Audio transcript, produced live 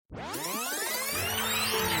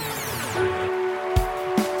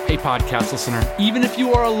Hey, podcast listener, even if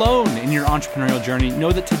you are alone in your entrepreneurial journey,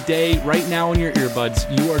 know that today, right now in your earbuds,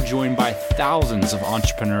 you are joined by thousands of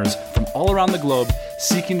entrepreneurs from all around the globe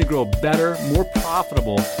seeking to grow better, more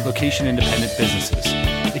profitable, location-independent businesses.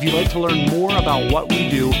 If you'd like to learn more about what we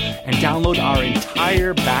do and download our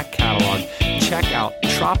entire back catalog, check out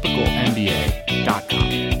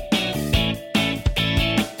tropicalmba.com.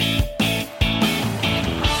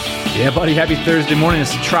 Yeah, buddy, happy Thursday morning.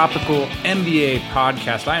 It's the Tropical MBA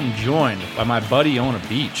podcast. I am joined by my buddy on a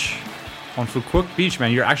beach, on Phu Quoc Beach,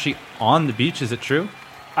 man. You're actually on the beach, is it true?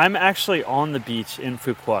 I'm actually on the beach in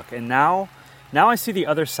Phu Quoc, and now I see the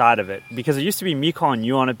other side of it, because it used to be me calling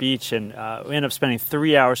you on a beach, and we end up spending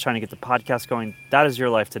 3 hours trying to get the podcast going. That is your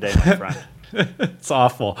life today, my friend. It's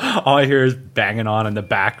awful. All I hear is banging on in the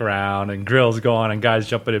background and grills going and guys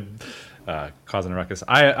jumping in. Causing a ruckus.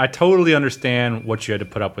 I totally understand what you had to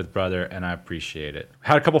put up with, brother, and I appreciate it.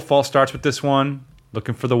 Had a couple false starts with this one,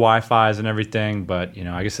 looking for the Wi-Fi's and everything, but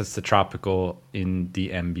I guess that's the Tropical in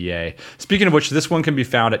the MBA. Speaking of which, this one can be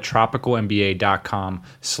found at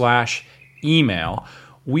tropicalmba.com/email.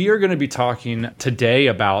 We are going to be talking today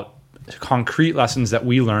about concrete lessons that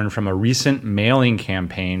we learned from a recent mailing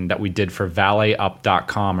campaign that we did for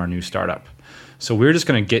ValetUp.com, our new startup. So we're just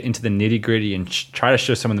going to get into the nitty-gritty and try to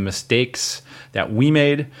show some of the mistakes that we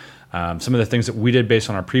made, some of the things that we did based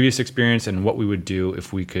on our previous experience, and what we would do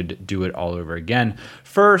if we could do it all over again.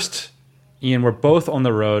 First, Ian, we're both on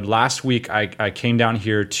the road. Last week, I came down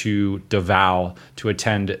here to Davao to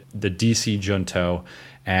attend the DC Junto,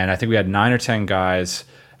 and I think we had 9 or 10 guys.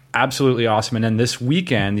 Absolutely awesome. And then this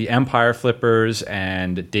weekend, the Empire Flippers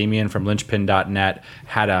and Damien from Lynchpin.net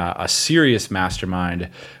had a serious mastermind,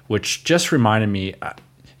 which just reminded me,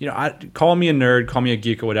 call me a nerd, call me a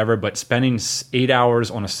geek or whatever, but spending 8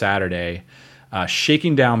 hours on a Saturday,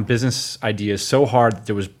 shaking down business ideas so hard that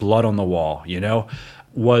there was blood on the wall,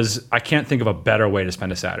 I can't think of a better way to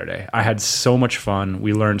spend a Saturday. I had so much fun.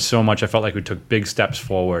 We learned so much. I felt like we took big steps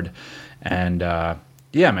forward. And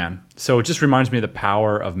yeah, man. So it just reminds me of the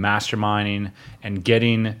power of masterminding and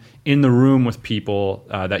getting in the room with people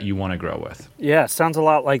that you want to grow with. Yeah, sounds a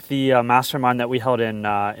lot like the mastermind that we held in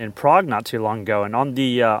Prague not too long ago. And on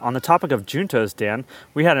the topic of Juntos, Dan,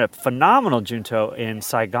 we had a phenomenal Junto in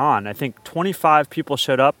Saigon. I think 25 people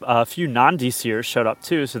showed up. A few non-DCers showed up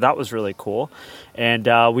too, so that was really cool. And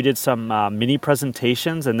we did some mini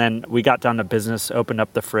presentations, and then we got down to business, opened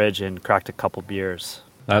up the fridge, and cracked a couple beers.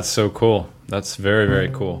 That's so cool. That's very, very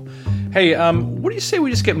cool. Hey, what do you say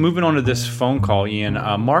we just get moving on to this phone call, Ian?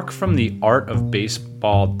 Mark from the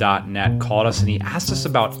artofbaseball.net called us, and he asked us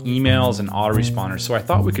about emails and autoresponders. So I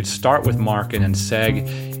thought we could start with Mark and then seg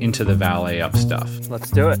into the ValetUp stuff.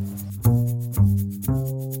 Let's do it.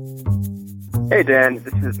 Hey, Dan.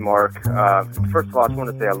 This is Mark. First of all, I just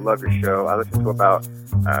want to say I love your show. I listen to about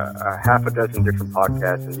a half a dozen different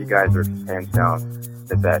podcasts, and you guys are hands down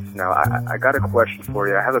the best. Now, I got a question for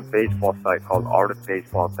you. I have a baseball site called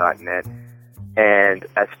artofbaseball.net, and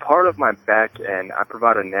as part of my back end, I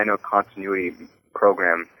provide a nano continuity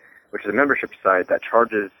program, which is a membership site that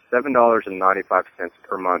charges $7.95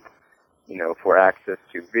 per month, for access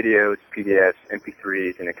to videos, PDFs,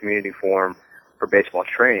 MP3s, and a community forum for baseball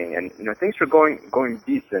training. And things are going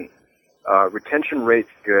decent. Retention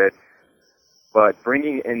rate's good, but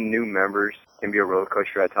bringing in new members can be a roller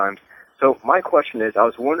coaster at times. So my question is, I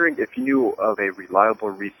was wondering if you knew of a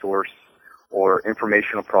reliable resource or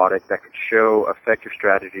informational product that could show effective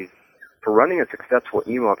strategies for running a successful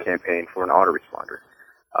email campaign for an autoresponder,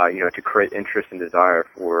 to create interest and desire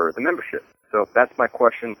for the membership. So that's my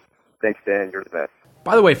question. Thanks, Dan. You're the best.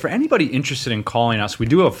 By the way, for anybody interested in calling us, we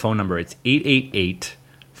do have a phone number. It's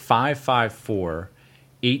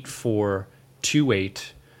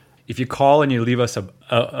 888-554-8428. If you call and you leave us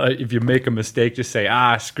if you make a mistake, just say,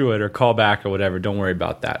 screw it, or call back or whatever. Don't worry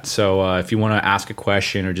about that. So if you want to ask a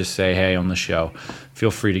question or just say, hey, on the show,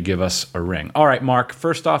 feel free to give us a ring. All right, Mark,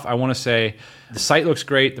 first off, I want to say the site looks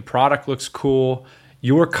great. The product looks cool.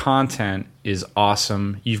 Your content is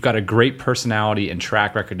awesome. You've got a great personality and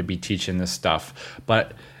track record to be teaching this stuff.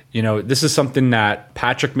 But this is something that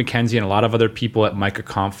Patrick McKenzie and a lot of other people at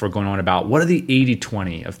MicroConf are going on about. What are the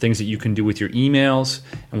 80-20 of things that you can do with your emails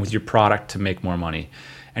and with your product to make more money?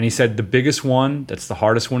 And he said the biggest one, that's the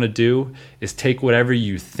hardest one to do, is take whatever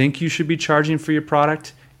you think you should be charging for your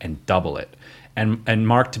product and double it. And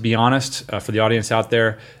Mark, to be honest, for the audience out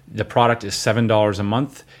there, the product is $7 a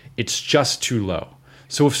month. It's just too low.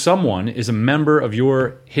 So if someone is a member of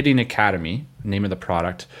your Hitting Academy, name of the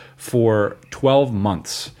product, for 12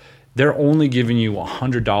 months, they're only giving you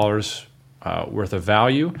 $100 worth of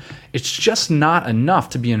value. It's just not enough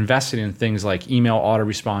to be invested in things like email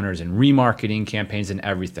autoresponders and remarketing campaigns and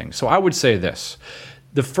everything. So I would say this.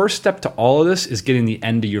 The first step to all of this is getting the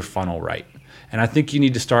end of your funnel right. And I think you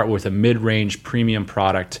need to start with a mid-range premium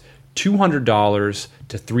product, $200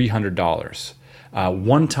 to $300.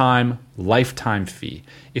 One-time, lifetime fee.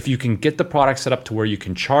 If you can get the product set up to where you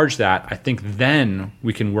can charge that, I think then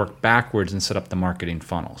we can work backwards and set up the marketing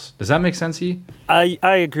funnels. Does that make sense, E? I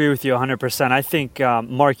agree with you 100%. I think,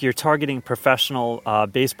 Mark, you're targeting professional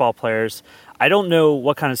baseball players. I don't know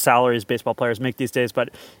what kind of salaries baseball players make these days, but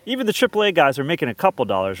even the AAA guys are making a couple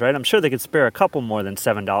dollars, right? I'm sure they could spare a couple more than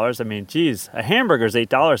 $7. I mean, geez, a hamburger is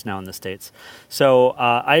 $8 now in the States. So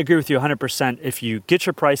I agree with you 100%. If you get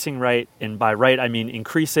your pricing right, and by right, I mean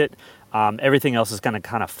increase it, everything else is going to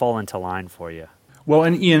kind of fall into line for you. Well,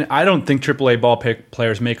 and Ian, I don't think AAA ball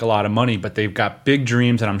players make a lot of money, but they've got big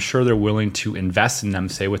dreams, and I'm sure they're willing to invest in them,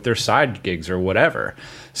 say, with their side gigs or whatever.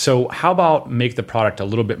 So how about make the product a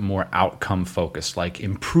little bit more outcome focused, like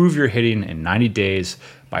improve your hitting in 90 days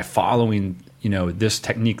by following, this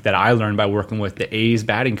technique that I learned by working with the A's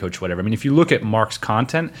batting coach, whatever. I mean, if you look at Mark's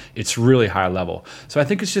content, it's really high level. So I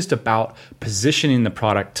think it's just about positioning the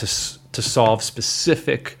product to solve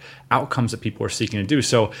specific outcomes that people are seeking to do.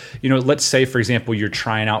 So, let's say, for example, you're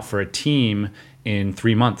trying out for a team in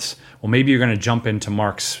 3 months. Well, maybe you're going to jump into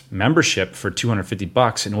Mark's membership for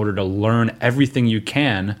 $250 in order to learn everything you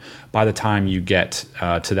can by the time you get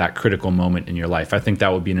to that critical moment in your life. I think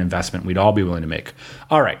that would be an investment we'd all be willing to make.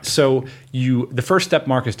 All right, so the first step,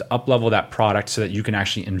 Mark, is to up-level that product so that you can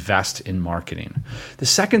actually invest in marketing. The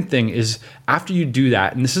second thing is, after you do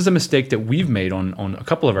that, and this is a mistake that we've made on a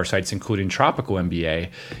couple of our sites, including Tropical MBA,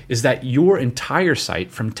 is that your entire site,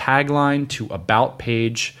 from tagline to about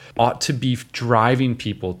page, ought to be driving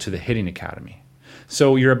people to the Hitting Academy.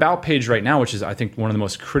 So your about page right now, which is, I think, one of the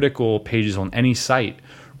most critical pages on any site,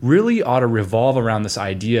 really ought to revolve around this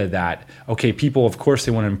idea that, okay, people, of course,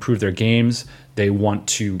 they want to improve their games. They want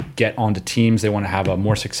to get onto teams. They want to have a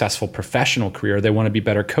more successful professional career. They want to be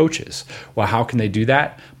better coaches. Well, how can they do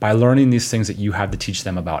that? By learning these things that you have to teach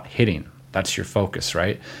them about hitting. That's your focus,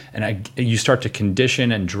 right? And you start to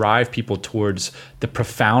condition and drive people towards the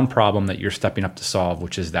profound problem that you're stepping up to solve,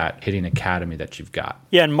 which is that Hitting Academy that you've got.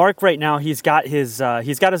 Yeah, and Mark right now, he's got his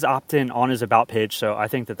opt-in on his About page, so I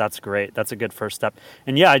think that's great. That's a good first step.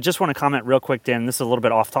 And yeah, I just want to comment real quick, Dan. This is a little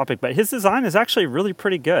bit off topic, but his design is actually really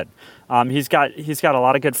pretty good. He's got a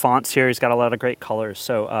lot of good fonts here. He's got a lot of great colors,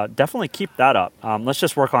 so definitely keep that up. Let's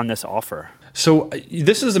just work on this offer. So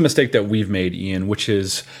this is a mistake that we've made, Ian, which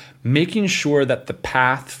is making sure that the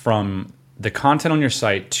path from the content on your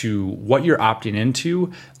site to what you're opting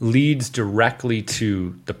into leads directly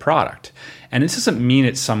to the product. And this doesn't mean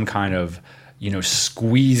it's some kind of,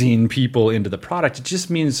 squeezing people into the product. It just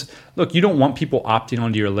means, look, you don't want people opting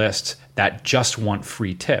onto your list that just want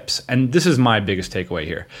free tips. And this is my biggest takeaway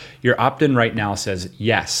here. Your opt-in right now says,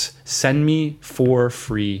 yes, send me 4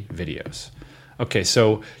 free videos. Okay,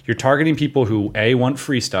 so you're targeting people who A, want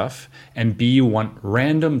free stuff, and B, want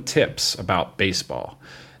random tips about baseball.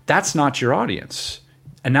 That's not your audience,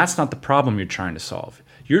 and that's not the problem you're trying to solve.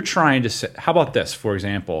 You're trying to say, how about this, for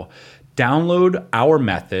example, download our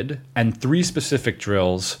method and 3 specific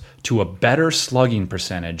drills to a better slugging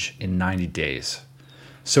percentage in 90 days.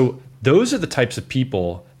 So those are the types of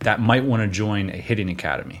people that might want to join a Hitting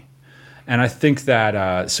Academy. And I think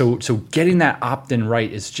that so getting that opt-in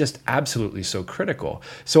right is just absolutely so critical.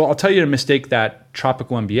 So I'll tell you a mistake that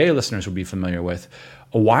Tropical MBA listeners will be familiar with.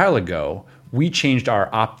 A while ago, we changed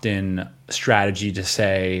our opt-in strategy to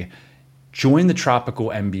say, join the Tropical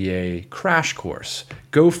MBA crash course.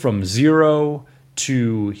 Go from 0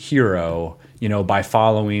 to hero, by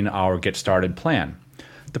following our Get Started plan.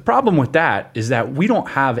 The problem with that is that we don't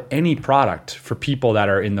have any product for people that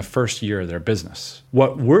are in the first year of their business.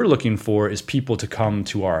 What we're looking for is people to come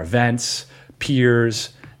to our events,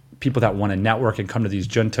 peers, people that want to network and come to these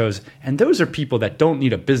juntos. And those are people that don't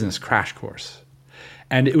need a business crash course.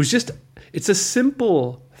 And it's a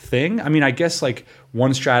simple thing. I mean, I guess like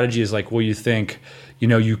one strategy is like, well, you think,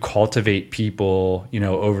 you cultivate people,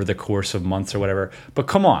 over the course of months or whatever. But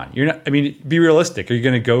come on, be realistic. Are you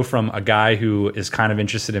going to go from a guy who is kind of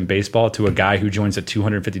interested in baseball to a guy who joins a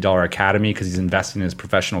 $250 academy because he's investing in his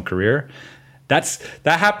professional career? That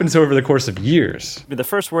happens over the course of years. The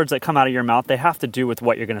first words that come out of your mouth, they have to do with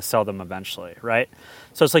what you're going to sell them eventually, right?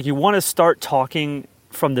 So it's like you want to start talking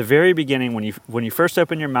from the very beginning, when you first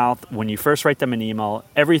open your mouth, when you first write them an email,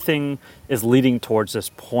 everything is leading towards this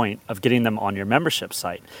point of getting them on your membership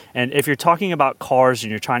site. And if you're talking about cars and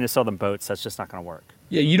you're trying to sell them boats, that's just not going to work.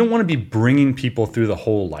 Yeah, you don't want to be bringing people through the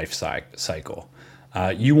whole life cycle.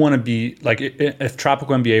 You want to be like, if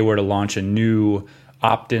Tropical MBA were to launch a new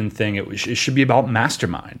opt-in thing, it should be about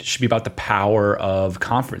mastermind. It should be about the power of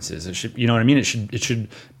conferences. It should, you know what I mean?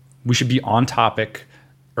 We should be on topic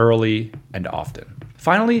early and often.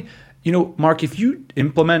 Finally, Mark, if you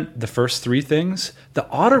implement the first three things, the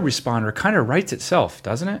autoresponder kind of writes itself,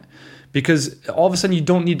 doesn't it? Because all of a sudden you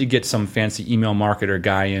don't need to get some fancy email marketer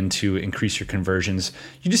guy in to increase your conversions.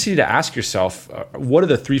 You just need to ask yourself, what are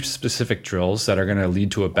the three specific drills that are going to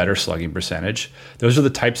lead to a better slugging percentage? Those are the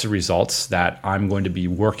types of results that I'm going to be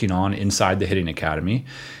working on inside the Hitting Academy.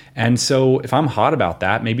 And so if I'm hot about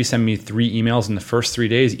that, maybe send me 3 emails in the first 3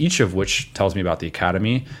 days, each of which tells me about the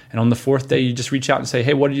Academy. And on the 4th day, you just reach out and say,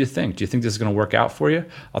 hey, what do you think? Do you think this is going to work out for you?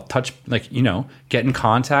 I'll get in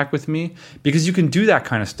contact with me, because you can do that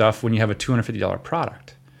kind of stuff when you have a $250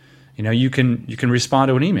 product. You can respond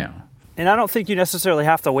to an email. And I don't think you necessarily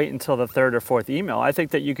have to wait until the 3rd or 4th email. I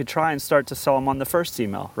think that you could try and start to sell them on the first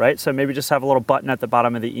email, right? So maybe just have a little button at the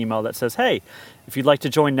bottom of the email that says, hey, if you'd like to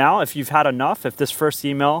join now, if you've had enough, if this first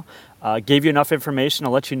email gave you enough information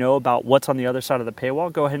to let you know about what's on the other side of the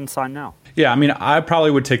paywall, go ahead and sign now. Yeah, I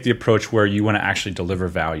probably would take the approach where you want to actually deliver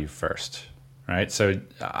value first, right? So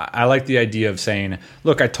I like the idea of saying,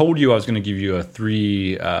 look, I told you I was going to give you a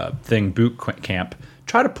 3-thing boot camp.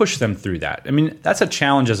 Try to push them through that. That's a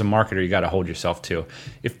challenge as a marketer you got to hold yourself to.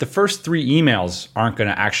 If the first 3 emails aren't going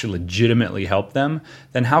to actually legitimately help them,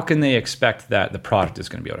 then how can they expect that the product is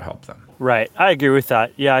going to be able to help them? Right. I agree with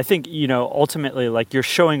that. Yeah, I think, ultimately, like, you're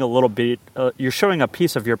showing a little bit, you're showing a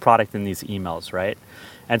piece of your product in these emails, right?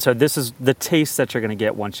 And so this is the taste that you're going to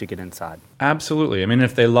get once you get inside. Absolutely.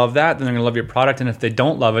 If they love that, then they're going to love your product. And if they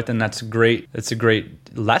don't love it, then that's a great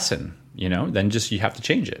lesson. Then just you have to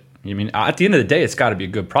change it. At the end of the day, it's got to be a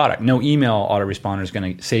good product. No email autoresponder is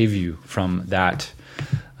going to save you from that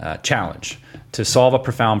challenge. To solve a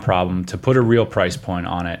profound problem, to put a real price point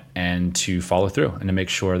on it, and to follow through and to make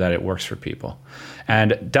sure that it works for people.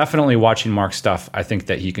 And definitely watching Mark's stuff, I think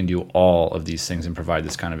that he can do all of these things and provide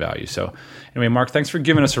this kind of value. So anyway, Mark, thanks for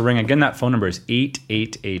giving us a ring. Again, that phone number is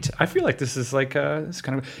 888. I feel like this is like it's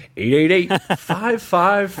kind of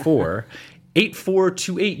 888-554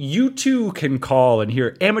 8428. You too can call and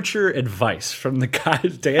hear amateur advice from the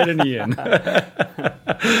guys, Dan and Ian. I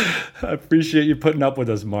appreciate you putting up with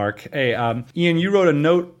us, Mark. Hey, Ian, you wrote a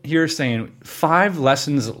note here saying 5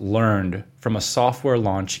 lessons learned from a software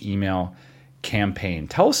launch email campaign.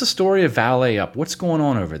 Tell us the story of Valet Up. What's going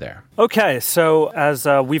on over there? Okay, so as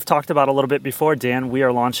we've talked about a little bit before, Dan, we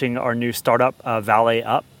are launching our new startup, Valet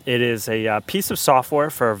Up. It is a piece of software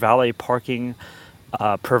for valet parking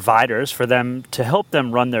providers, for them to help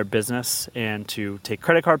them run their business and to take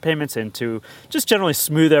credit card payments and to just generally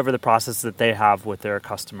smooth over the process that they have with their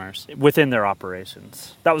customers within their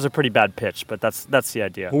operations. That was a pretty bad pitch, but that's the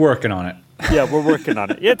idea. We're working on it. Yeah, we're working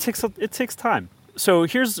on it. Yeah, it takes time. So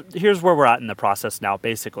here's where we're at in the process now,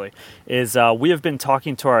 basically, is we have been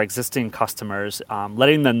talking to our existing customers,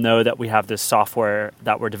 letting them know that we have this software,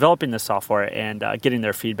 that we're developing this software, and getting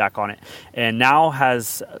their feedback on it. And now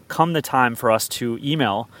has come the time for us to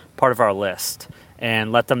email part of our list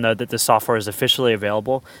and let them know that this software is officially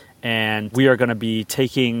available, and we are going to be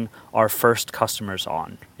taking our first customers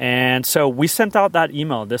on. And so we sent out that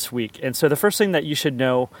email this week. And so the first thing that you should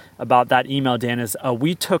know about that email, Dan, is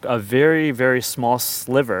we took a very, very small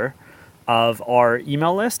sliver of our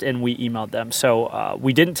email list and we emailed them. So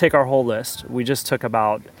we didn't take our whole list. We just took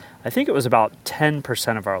about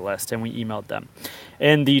 10% of our list and we emailed them.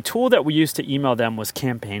 And the tool that we used to email them was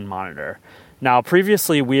Campaign Monitor. Now,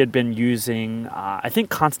 previously, we had been using,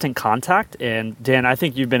 Constant Contact. And Dan, I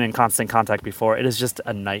think you've been in Constant Contact before. It is just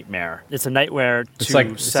a nightmare. It's a nightmare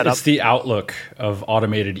to set up. It's the Outlook of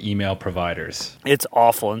automated email providers. It's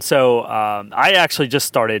awful. And so I actually just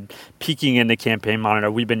started peeking into Campaign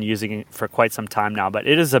Monitor. We've been using it for quite some time now. But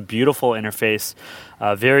it is a beautiful interface.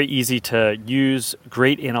 Very easy to use,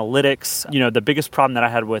 great analytics. The biggest problem that I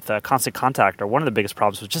had with Constant Contact, or one of the biggest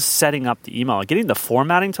problems, was just setting up the email. Getting the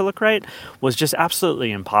formatting to look right was just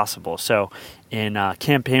absolutely impossible. So in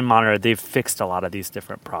Campaign Monitor, they've fixed a lot of these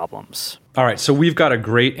different problems. All right, so we've got a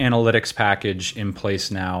great analytics package in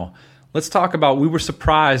place now. Let's talk about, we were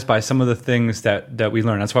surprised by some of the things that we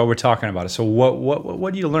learned. That's why we're talking about it. So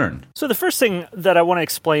what do you learn? So the first thing that I want to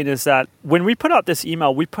explain is that when we put out this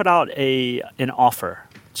email, we put out an offer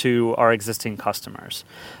to our existing customers.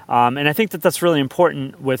 And I think that that's really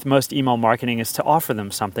important with most email marketing, is to offer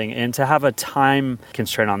them something and to have a time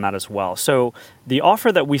constraint on that as well. So The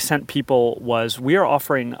offer that we sent people was we are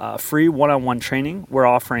offering free one-on-one training. We're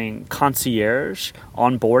offering concierge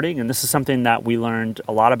onboarding, and this is something that we learned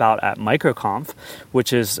a lot about at MicroConf,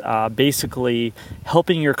 which is basically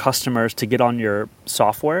helping your customers to get on your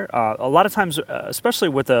software. A lot of times, especially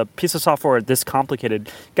with a piece of software this complicated,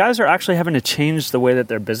 guys are actually having to change the way that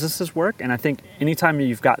their businesses work, and I think anytime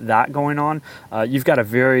you've got that going on, you've got a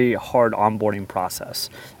very hard onboarding process.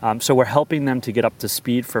 So we're helping them to get up to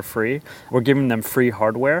speed for free. We're giving them free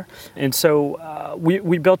hardware. And so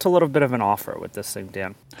we built a little bit of an offer with this thing,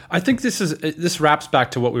 Dan. I think this wraps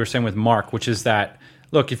back to what we were saying with Mark, which is that,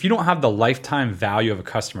 look, if you don't have the lifetime value of a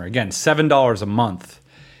customer, again, $7 a month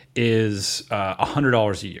is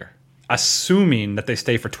 $100 a year, assuming that they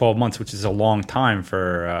stay for 12 months, which is a long time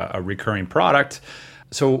for a recurring product.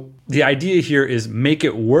 So the idea here is make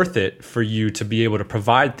it worth it for you to be able to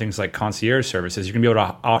provide things like concierge services. You're going to be able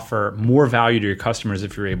to offer more value to your customers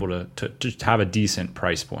if you're able to have a decent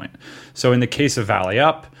price point. So in the case of Valet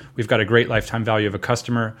Up, we've got a great lifetime value of a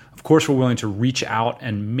customer. Of course, we're willing to reach out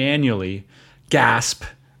and manually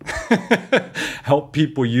help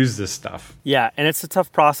people use this stuff. Yeah, and it's a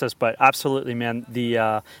tough process, but absolutely, man,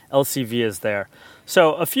 the LCV is there.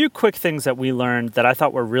 So a few quick things that we learned that I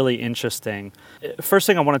thought were really interesting. First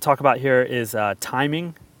thing I want to talk about here is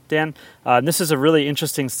timing, Dan. This is a really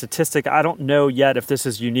interesting statistic. I don't know yet if this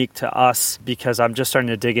is unique to us because I'm just starting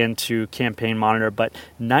to dig into Campaign Monitor, but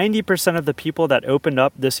 90% of the people that opened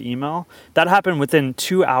up this email, that happened within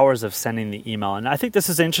 2 hours of sending the email. And I think this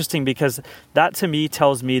is interesting because that to me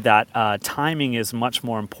tells me that timing is much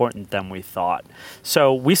more important than we thought.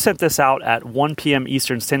 So we sent this out at 1 p.m.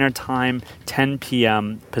 Eastern Standard Time, 10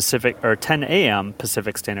 p.m. Pacific, or 10 a.m.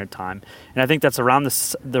 Pacific Standard Time. And I think that's around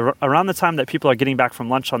the time that people are getting back from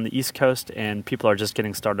lunch on the East Coast and people are just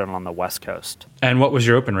getting started on the West Coast. And what was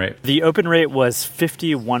your open rate? The open rate was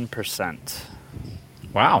 51%.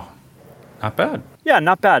 Wow. Not bad. Yeah,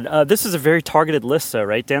 not bad. This is a very targeted list, though,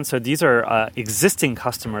 right, Dan? So these are existing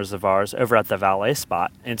customers of ours over at the Valet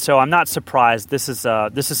spot. And so I'm not surprised. This is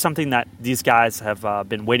something that these guys have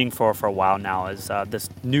been waiting for a while now, is this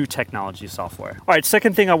new technology software. All right,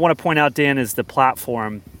 second thing I want to point out, Dan, is the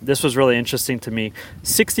platform. This was really interesting to me.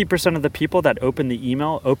 60% of the people that opened the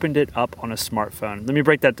email opened it up on a smartphone. Let me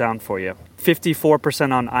break that down for you.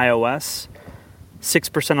 54% on iOS,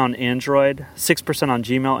 6% on Android, 6% on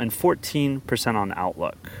Gmail, and 14% on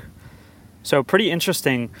Outlook. So pretty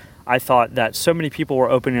interesting, I thought, that so many people were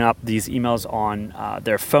opening up these emails on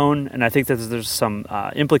their phone, and I think that there's some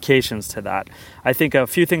implications to that. I think a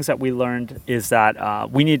few things that we learned is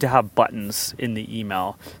that we need to have buttons in the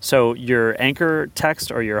email. So your anchor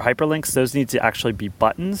text or your hyperlinks, those need to actually be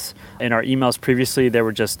buttons. In our emails previously, they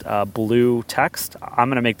were just blue text. I'm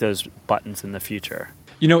going to make those buttons in the future.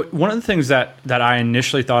 You know, one of the things that I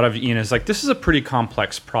initially thought of, Ian, is like, this is a pretty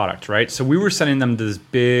complex product, right? So we were sending them to this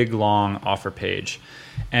big, long offer page.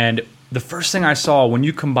 And the first thing I saw when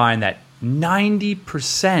you combine that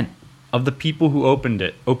 90% of the people who opened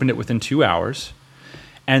it within 2 hours,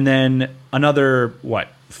 and then another,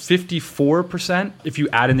 54%, if you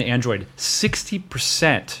add in the Android,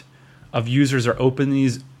 60% of users are opening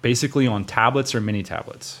these basically on tablets or mini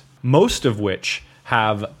tablets, most of which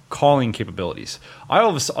have calling capabilities. I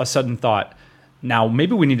all of a sudden thought, now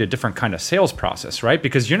maybe we need a different kind of sales process, right?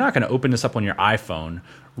 Because you're not going to open this up on your iPhone,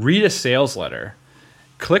 read a sales letter,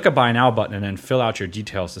 click a buy now button, and then fill out your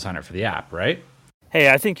details to sign up for the app, right? Hey,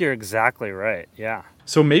 I think you're exactly right. Yeah.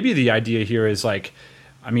 So maybe the idea here is like,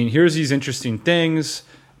 I mean, here's these interesting things,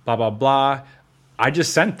 blah, blah, blah. I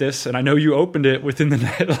just sent this and I know you opened it within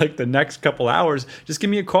the next couple hours. Just give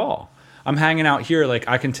me a call. I'm hanging out here, like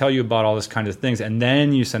I can tell you about all this kind of things, and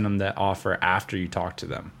then you send them the offer after you talk to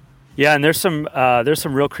them. Yeah, and there's some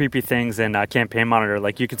real creepy things in Campaign Monitor.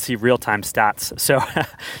 Like you could see real-time stats, so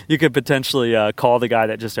you could potentially call the guy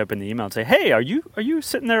that just opened the email and say, "Hey, are you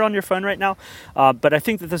sitting there on your phone right now?" But I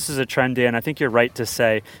think that this is a trend, Dan. I think you're right to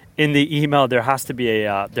say in the email there has to be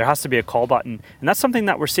a call button, and that's something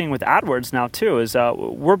that we're seeing with AdWords now too. Is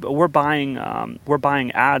we're buying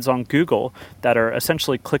ads on Google that are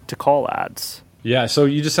essentially click-to-call ads. Yeah, so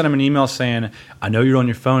you just send them an email saying, "I know you're on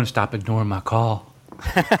your phone. Stop ignoring my call."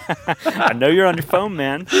 I know you're on your phone,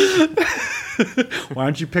 man. Why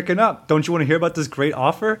aren't you picking up? Don't you want to hear about this great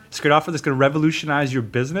offer? This great offer that's going to revolutionize your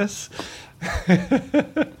business?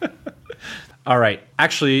 All right.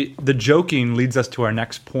 Actually, the joking leads us to our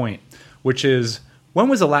next point, which is, when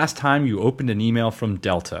was the last time you opened an email from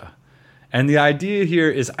Delta? And the idea here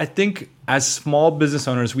is, I think as small business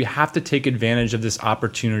owners, we have to take advantage of this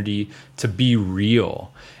opportunity to be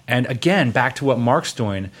real. And again, back to what Mark's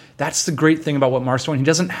doing, that's the great thing about what Mark's doing. He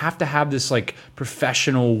doesn't have to have this like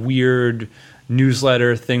professional, weird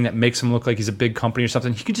newsletter thing that makes him look like he's a big company or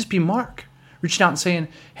something. He could just be Mark reaching out and saying,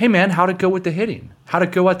 hey man, how'd it go with the hitting? How'd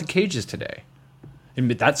it go at the cages today? And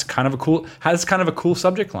that's kind of a cool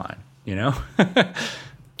subject line, you know?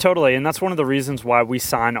 Totally, and that's one of the reasons why we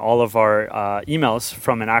sign all of our emails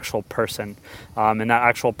from an actual person, and that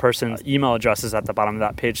actual person's email address is at the bottom of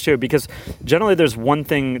that page too, because generally there's one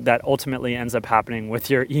thing that ultimately ends up happening with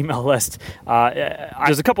your email list.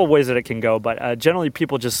 There's a couple of ways that it can go, but generally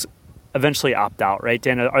people just eventually opt out, right,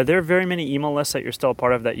 Dan? Are there very many email lists that you're still a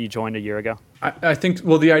part of that you joined a year ago? I think,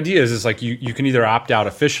 well, the idea is like you can either opt out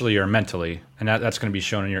officially or mentally, and that's going to be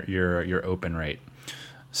shown in your open rate.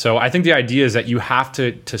 So I think the idea is that you have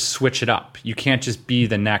to switch it up. You can't just be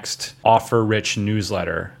the next offer-rich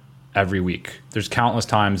newsletter every week. There's countless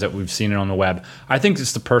times that we've seen it on the web. I think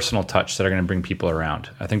it's the personal touch that are going to bring people around.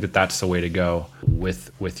 I think that that's the way to go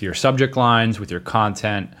with your subject lines, with your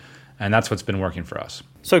content, and that's what's been working for us.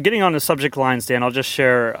 So getting on the subject lines, Dan, I'll just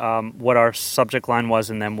share what our subject line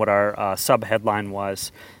was and then what our sub-headline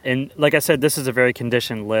was. And like I said, this is a very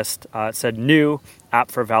conditioned list. It said, new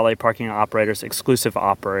app for valet parking operators, exclusive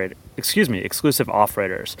operators.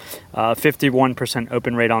 51%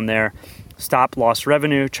 open rate on there. Stop lost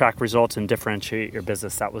revenue, track results, and differentiate your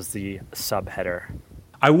business. That was the subheader.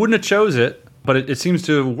 I wouldn't have chose it, but it seems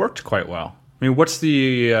to have worked quite well. I mean, what's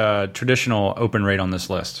the traditional open rate on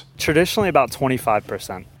this list? Traditionally, about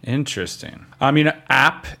 25%. Interesting. I mean,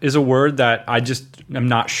 app is a word that I'm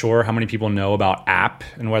not sure how many people know about app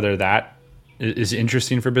and whether that is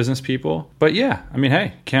interesting for business people. But yeah, I mean,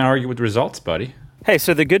 hey, can't argue with the results, buddy. Hey,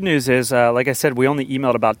 so the good news is, like I said, we only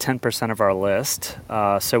emailed about 10% of our list.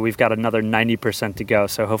 So we've got another 90% to go.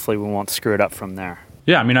 So hopefully we won't screw it up from there.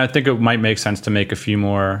 Yeah, I mean, I think it might make sense to make a few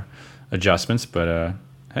more adjustments, but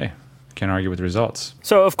hey, can't argue with the results.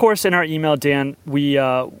 So, of course, in our email, Dan, we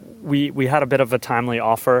had a bit of a timely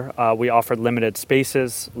offer. We offered limited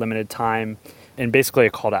spaces, limited time, and basically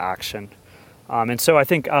a call to action. And so I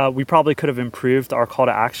think we probably could have improved our call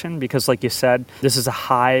to action because, like you said, this is a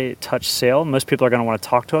high-touch sale. Most people are going to want to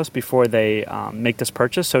talk to us before they make this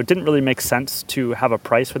purchase. So it didn't really make sense to have a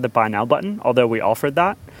price with the Buy Now button, although we offered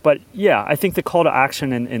that. But yeah, I think the call to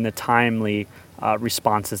action and the timely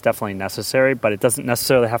response is definitely necessary, but it doesn't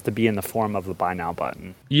necessarily have to be in the form of the Buy Now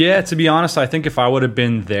button. Yeah, to be honest, I think if I would have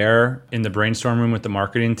been there in the brainstorm room with the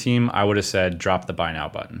marketing team, I would have said drop the Buy Now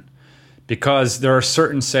button. Because there are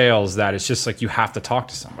certain sales that it's just like you have to talk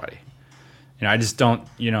to somebody. I just don't,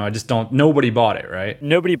 nobody bought it, right?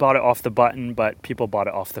 Nobody bought it off the button, but people bought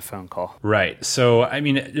it off the phone call. Right. So, I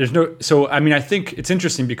mean, I think it's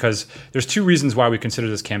interesting because there's two reasons why we consider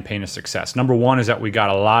this campaign a success. Number one is that we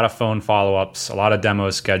got a lot of phone follow-ups, a lot of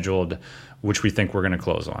demos scheduled, which we think we're going to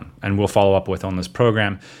close on and we'll follow up with on this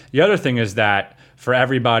program. The other thing is that for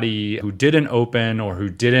everybody who didn't open or who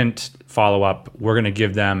didn't follow up, we're going to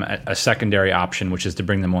give them a secondary option, which is to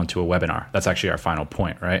bring them onto a webinar. That's actually our final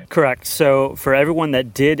point, right? Correct. So for everyone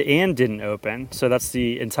that did and didn't open, so that's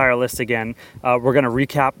the entire list again, we're going to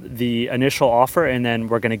recap the initial offer and then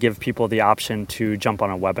we're going to give people the option to jump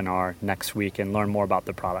on a webinar next week and learn more about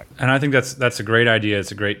the product. And I think that's a great idea.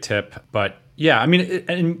 It's a great tip. But yeah, I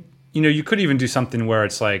mean, you could even do something where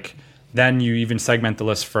it's like, then you even segment the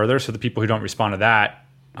list further. So the people who don't respond to that,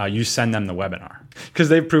 you send them the webinar because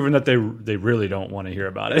they've proven that they really don't want to hear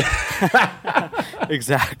about it.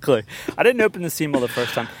 Exactly. I didn't open this email the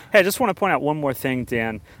first time. Hey, I just want to point out one more thing,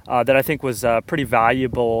 Dan, that I think was pretty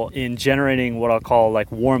valuable in generating what I'll call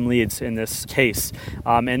like warm leads in this case.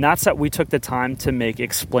 And that's that we took the time to make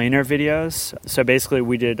explainer videos. So basically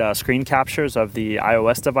we did screen captures of the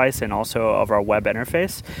iOS device and also of our web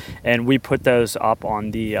interface. And we put those up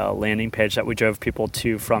on the landing page that we drove people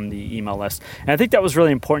to from the email list. And I think that was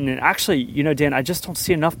really important. And actually, Dan, I just don't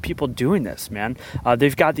see enough people doing this, man.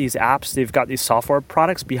 They've got these apps, they've got these software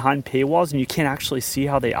products behind paywalls, and you can't actually see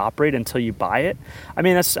how they operate until you buy it. I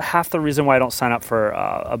mean, that's half the reason why I don't sign up for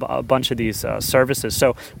a bunch of these services.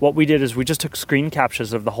 So what we did is we just took screen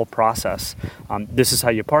captures of the whole process. This is how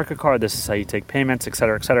you park a car, this is how you take payments, et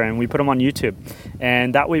cetera, and we put them on YouTube.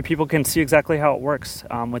 And that way people can see exactly how it works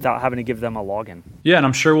without having to give them a login. Yeah, and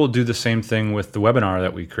I'm sure we'll do the same thing with the webinar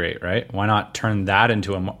that we create, right? Why not turn that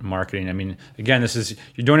into a marketing? I mean, again,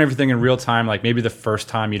 you're doing everything in real time. Like maybe the first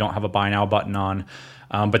time you don't have a Buy Now button on,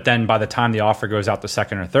 but then by the time the offer goes out the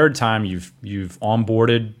second or third time, you've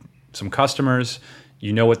onboarded some customers.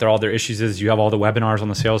 You know what all their issues is. You have all the webinars on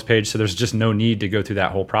the sales page, so there's just no need to go through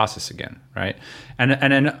that whole process again, right? And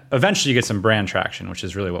then eventually you get some brand traction, which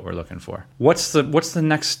is really what we're looking for. What's the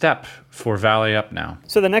next step for Valet Up now?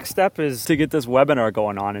 So the next step is to get this webinar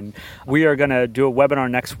going on, and we are going to do a webinar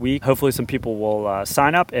next week. Hopefully some people will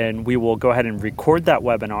sign up, and we will go ahead and record that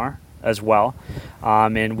webinar. as well.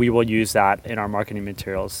 And we will use that in our marketing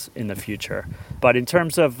materials in the future. But in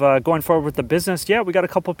terms of going forward with the business, we got a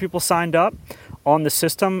couple of people signed up on the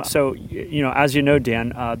system. So, as you know,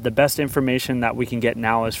 Dan, the best information that we can get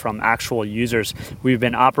now is from actual users. We've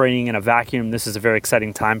been operating in a vacuum. This is a very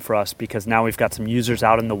exciting time for us because now we've got some users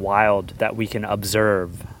out in the wild that we can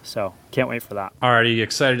observe. So can't wait for that. Alrighty,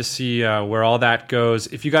 excited to see where all that goes.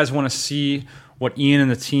 If you guys want to see what Ian and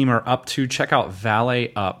the team are up to, check out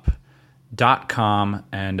ValetUp.com,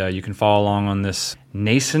 and you can follow along on this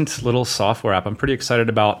nascent little software app. I'm pretty excited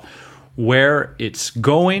about where it's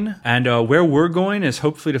going, and where we're going is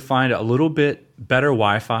hopefully to find a little bit better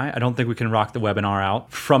Wi-Fi. I don't think we can rock the webinar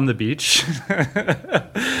out from the beach.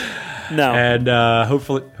 No. And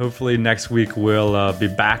hopefully next week we'll be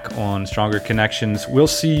back on Stronger Connections. We'll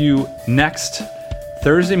see you next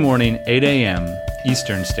Thursday morning, 8 a.m.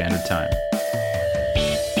 Eastern Standard Time.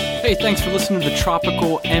 Hey, thanks for listening to the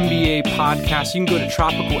Tropical MBA podcast. You can go to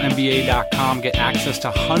tropicalmba.com, get access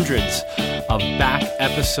to hundreds of back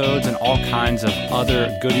episodes and all kinds of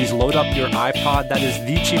other goodies. Load up your iPod. That is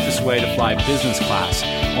the cheapest way to fly business class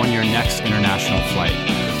on your next international flight.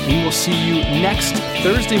 We will see you next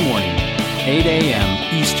Thursday morning, 8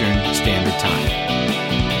 a.m. Eastern Standard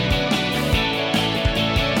Time.